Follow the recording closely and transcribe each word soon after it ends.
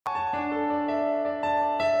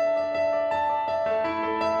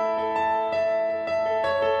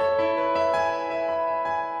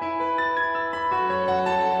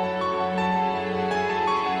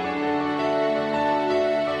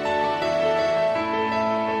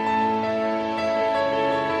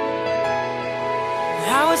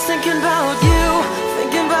was thinking about you,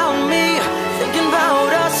 thinking about me, thinking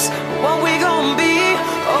about us, what we gon' be.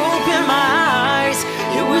 Open my eyes,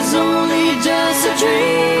 it was only just a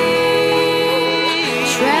dream.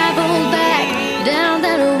 Travel back down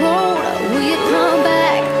that road, will you come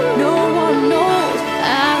back? No one knows.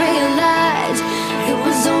 I realize it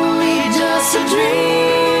was only just a dream.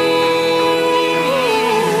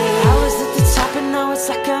 I was at the top and now it's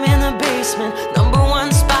like I'm in the basement.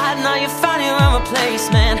 #1 spot, now you found your own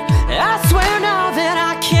replacement. I swear now that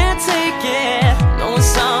I can't take it, knowing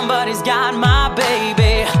somebody's got my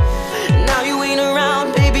baby. Now you ain't around,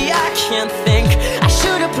 baby, I can't think. I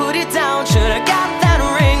should've put it down, should've got that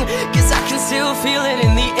ring, 'cause I can still feel it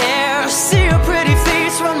in the air. See your pretty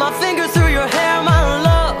face, run my fingers through your hair. My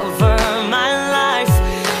lover, my life,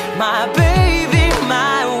 my baby,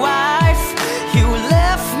 my wife. You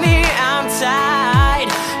left me, I'm tied,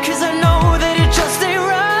 'cause I know that it just ain't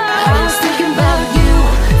right. I was thinking about you,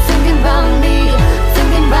 thinking about me,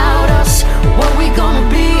 thinking about us, what we gonna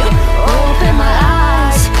be. Open my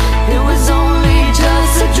eyes, it was only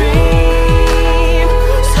just a dream.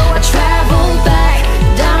 So I traveled back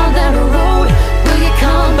down that road, will you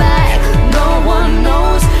come back? No one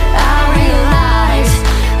knows. I realized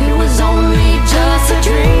it was only just a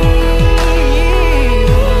dream.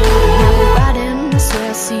 Now we're riding, I swear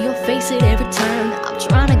I see your face at every turn. I'm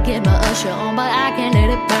trying to get my usher on, but I can't let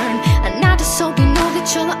it burn. And I just hope you know that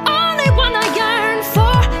you're the only one I yearn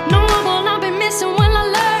for. No one will I be missing when I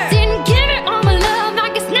learn. Didn't give it all my love, I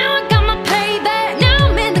guess now I got my payback. Now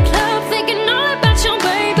I'm in the club thinking all about your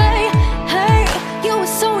baby. Hey, you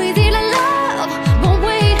were so easy to love, but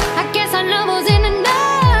wait, I guess our love wasn't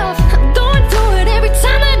enough. I'm going through it every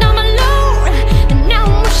time that I'm alone, and now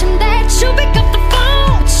I'm wishing that you pick up the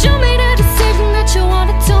phone. But you made a decision that you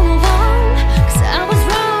wanted to move on, 'cause I was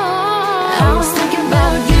wrong. I was thinking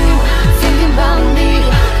about you, thinking about me,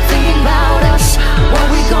 thinking about us, what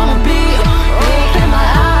we gonna be. Open my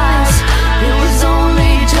eyes, it was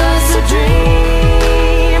only just a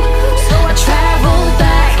dream. So I traveled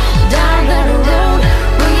back down that road,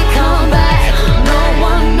 will you come back? No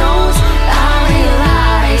one knows. I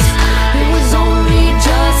realized it was only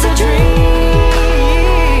just a dream.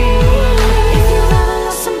 If you've ever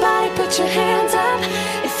lost somebody, put your hands up.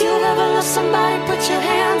 If you've ever lost somebody, put your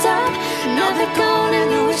hands up. Now they're gone and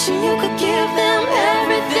you're wishing you could give them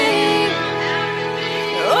everything.